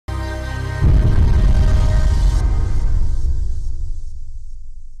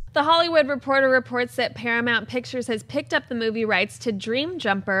The Hollywood Reporter reports that Paramount Pictures has picked up the movie rights to Dream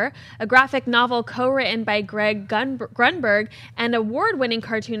Jumper, a graphic novel co-written by Greg Grunberg and award-winning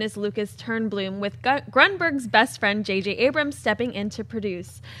cartoonist Lucas Turnbloom, with Grunberg's best friend JJ Abrams stepping in to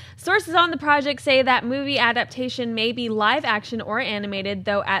produce. Sources on the project say that movie adaptation may be live action or animated,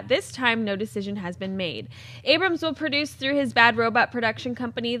 though at this time no decision has been made. Abrams will produce through his Bad Robot production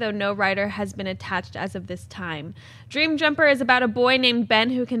company, though no writer has been attached as of this time. Dream Jumper is about a boy named Ben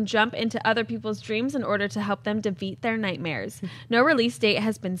who can jump into other people's dreams in order to help them defeat their nightmares. No release date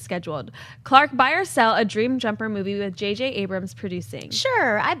has been scheduled. Clark, buy or sell a Dream Jumper movie with JJ Abrams producing?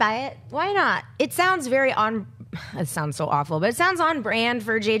 Sure, I buy it. Why not? It sounds very on... It sounds so awful, but it sounds on brand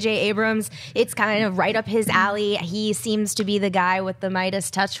for JJ Abrams. It's kind of right up his alley. He seems to be the guy with the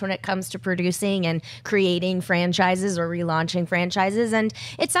Midas touch when it comes to producing and creating franchises or relaunching franchises, and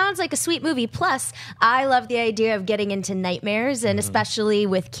it sounds like a sweet movie. Plus, I love the idea of getting into nightmares, and especially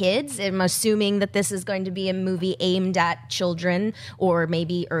with kids. I'm assuming that this is going to be a movie aimed at children or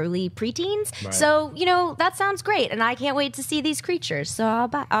maybe early preteens. Right. So, you know, that sounds great, and I can't wait to see these creatures. So I'll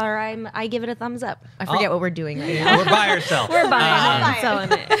buy, or I give it a thumbs up. I forget what we're doing. Yeah, we're buy or sell. We're buying it.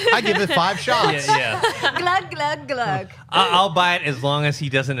 Selling it. I give it 5 shots. Yeah. Glug, glug, glug. I'll buy it as long as he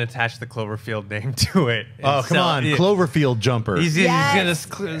doesn't attach the Cloverfield name to it. Oh, come on. Yeah. Cloverfield Jumper. He's going to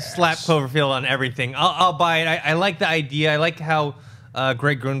slap Cloverfield on everything. I'll buy it. I like the idea. I like how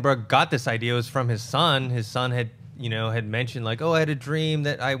Greg Grunberg got this idea. It was from his son. His son had mentioned, like, oh, I had a dream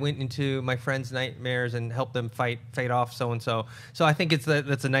that I went into my friend's nightmares and helped them fight off so-and-so. So I think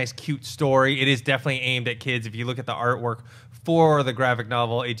that's a nice, cute story. It is definitely aimed at kids. If you look at the artwork for the graphic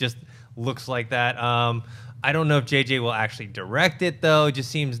novel, it just looks like that. I don't know if JJ will actually direct it, though. It just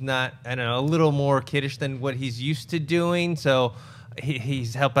seems not, I don't know, a little more kiddish than what he's used to doing. So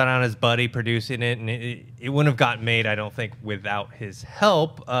he's helping out his buddy producing it, and it wouldn't have gotten made, I don't think, without his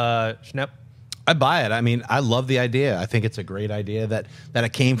help. Schnepp? I buy it. I mean, I love the idea. I think it's a great idea that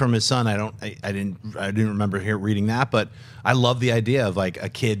it came from his son. I didn't remember reading that, but I love the idea of like a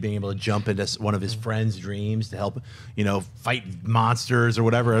kid being able to jump into one of his friends' dreams to help, fight monsters or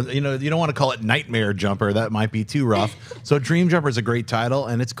whatever. You don't want to call it Nightmare Jumper. That might be too rough. So Dream Jumper is a great title,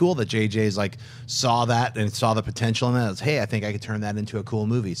 and it's cool that JJ's like saw that and saw the potential in that. Hey, I think I could turn that into a cool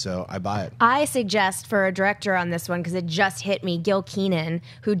movie. So I buy it. I suggest for a director on this one, because it just hit me, Gil Kenan,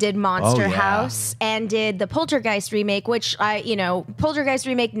 who did Monster House and did the Poltergeist remake, which Poltergeist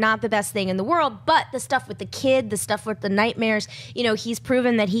remake, not the best thing in the world, but the stuff with the kid, the stuff with the nightmares, he's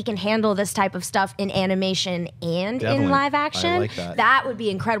proven that he can handle this type of stuff in animation and in live action. I like that. That would be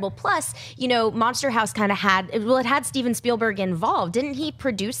incredible. Plus, Monster House kind of it had Steven Spielberg involved. Didn't he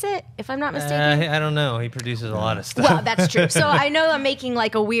produce it, if I'm not mistaken? I don't know. He produces a lot of stuff. Well, that's true. So I know I'm making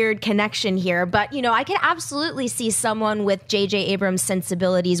like a weird connection here, but I could absolutely see someone with JJ Abrams'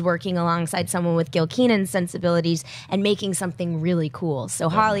 sensibilities working alongside someone with Gil Kenan's sensibilities and making something really cool. So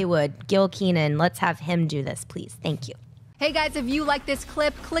Hollywood, Gil Kenan, let's have him do this, please. Thank you. Hey guys, if you like this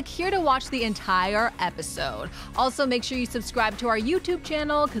clip, click here to watch the entire episode. Also, make sure you subscribe to our YouTube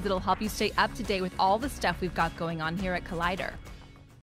channel because it'll help you stay up to date with all the stuff we've got going on here at Collider.